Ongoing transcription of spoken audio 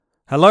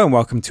Hello and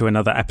welcome to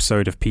another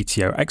episode of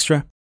PTO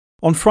Extra.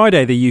 On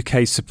Friday, the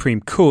UK's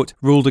Supreme Court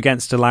ruled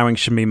against allowing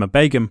Shamima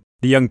Begum,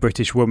 the young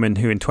British woman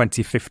who in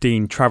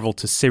 2015 travelled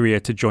to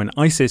Syria to join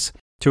ISIS,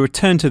 to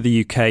return to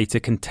the UK to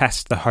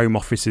contest the Home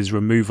Office's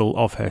removal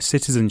of her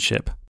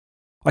citizenship.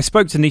 I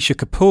spoke to Nisha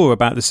Kapoor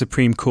about the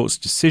Supreme Court's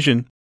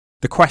decision,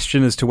 the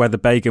question as to whether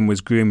Begum was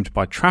groomed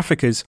by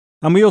traffickers,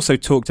 and we also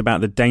talked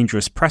about the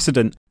dangerous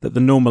precedent that the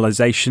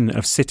normalisation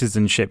of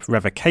citizenship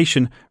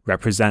revocation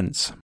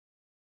represents.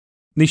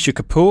 Nisha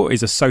Kapoor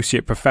is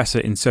Associate Professor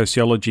in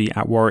Sociology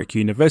at Warwick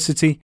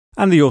University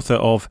and the author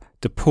of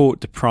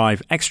Deport,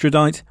 Deprive,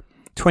 Extradite,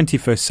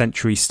 21st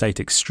Century State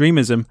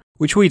Extremism,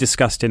 which we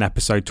discussed in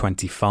episode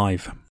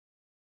 25.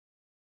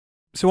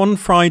 So on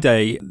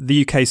Friday,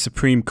 the UK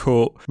Supreme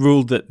Court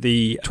ruled that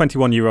the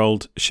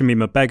 21-year-old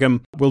Shamima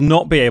Begum will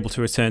not be able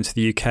to return to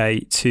the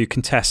UK to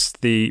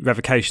contest the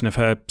revocation of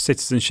her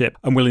citizenship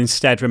and will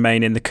instead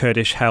remain in the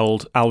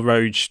Kurdish-held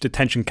Al-Roj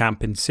detention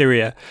camp in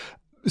Syria.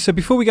 So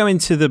before we go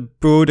into the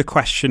broader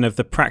question of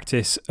the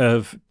practice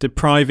of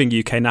depriving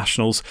UK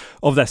nationals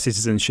of their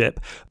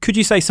citizenship, could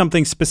you say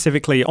something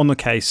specifically on the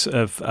case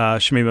of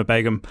Shamima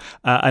Begum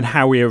and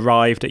how we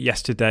arrived at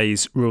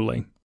yesterday's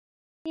ruling?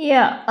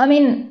 Yeah, I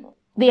mean,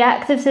 the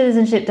act of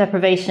citizenship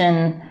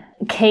deprivation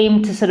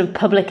came to sort of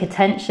public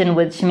attention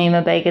with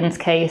Shamima Begum's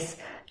case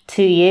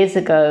 2 years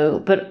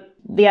ago, but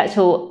the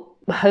actual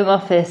Home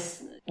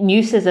Office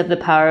uses of the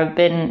power have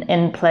been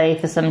in play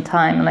for some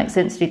time, like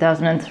since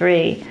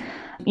 2003.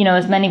 You know,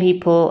 as many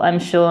people I'm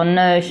sure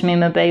know,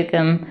 Shamima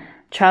Begum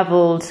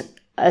travelled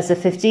as a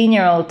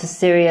 15-year-old to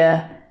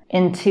Syria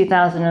in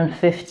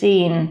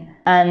 2015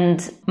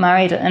 and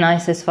married an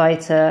ISIS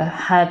fighter,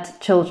 had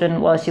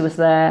children while she was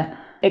there,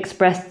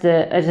 expressed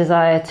a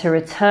desire to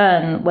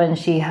return when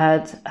she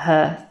had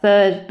her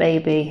third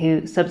baby,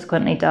 who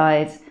subsequently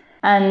died,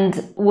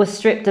 and was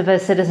stripped of her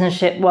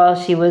citizenship while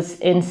she was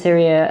in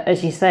Syria,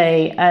 as you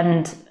say.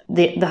 And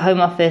the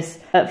Home Office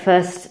at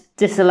first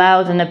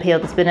disallowed an appeal.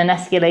 There's been an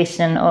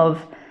escalation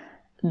of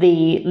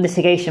the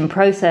litigation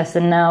process,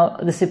 and now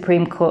the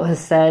Supreme Court has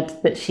said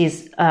that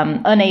she's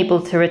unable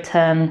to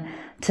return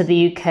to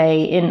the UK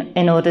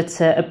in order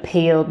to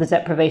appeal the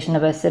deprivation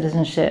of her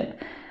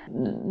citizenship.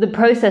 The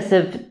process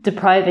of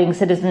depriving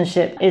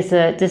citizenship is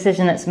a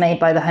decision that's made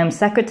by the Home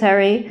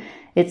Secretary.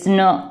 It's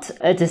not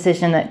a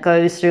decision that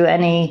goes through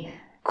any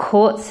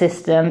court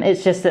system.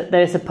 It's just that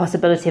there's a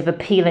possibility of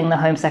appealing the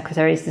Home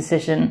Secretary's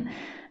decision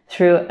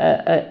through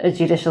a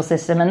judicial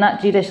system. And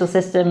that judicial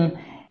system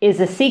is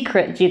a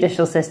secret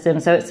judicial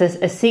system. So it's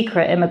a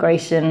secret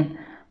immigration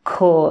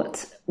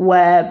court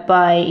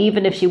whereby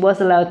even if she was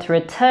allowed to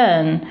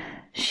return,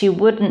 she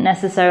wouldn't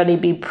necessarily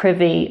be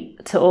privy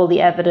to all the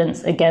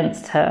evidence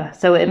against her.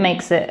 So it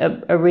makes it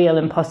a real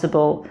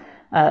impossible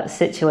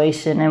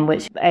situation in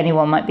which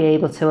anyone might be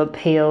able to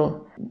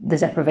appeal the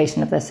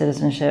deprivation of their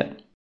citizenship.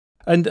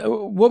 And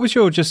what was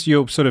your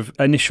sort of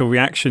initial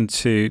reaction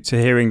to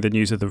hearing the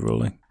news of the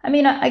ruling? I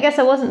mean, I guess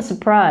I wasn't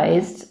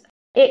surprised.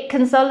 It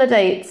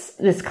consolidates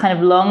this kind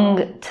of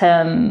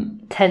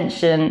long-term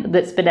tension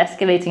that's been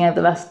escalating over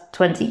the last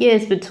 20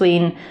 years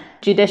between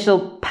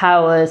judicial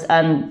powers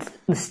and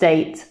the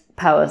state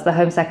powers, the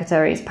Home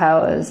Secretary's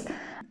powers.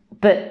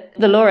 But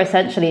the law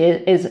essentially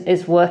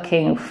is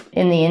working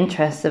in the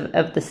interests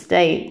of the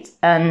state,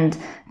 and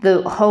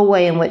the whole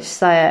way in which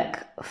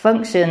SIAC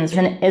functions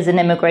as an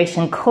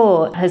immigration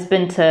court has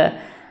been to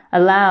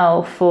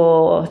allow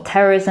for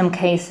terrorism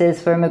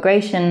cases, for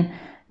immigration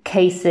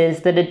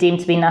cases that are deemed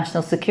to be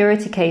national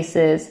security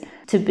cases,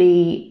 to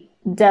be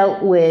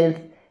dealt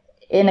with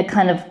in a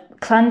kind of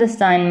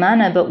clandestine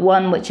manner, but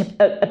one which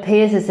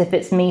appears as if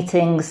it's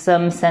meeting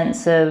some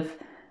sense of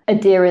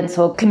adherence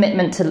or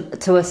commitment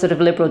to a sort of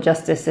liberal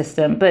justice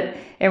system, but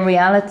in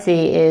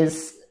reality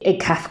is a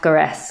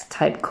Kafkaesque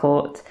type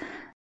court.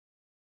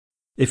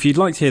 If you'd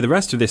like to hear the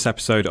rest of this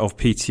episode of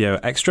PTO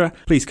Extra,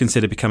 please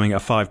consider becoming a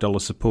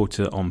 $5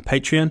 supporter on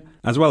Patreon.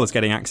 As well as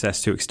getting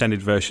access to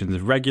extended versions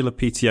of regular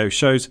PTO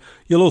shows,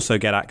 you'll also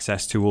get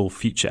access to all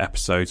future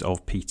episodes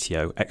of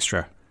PTO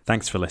Extra.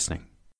 Thanks for listening.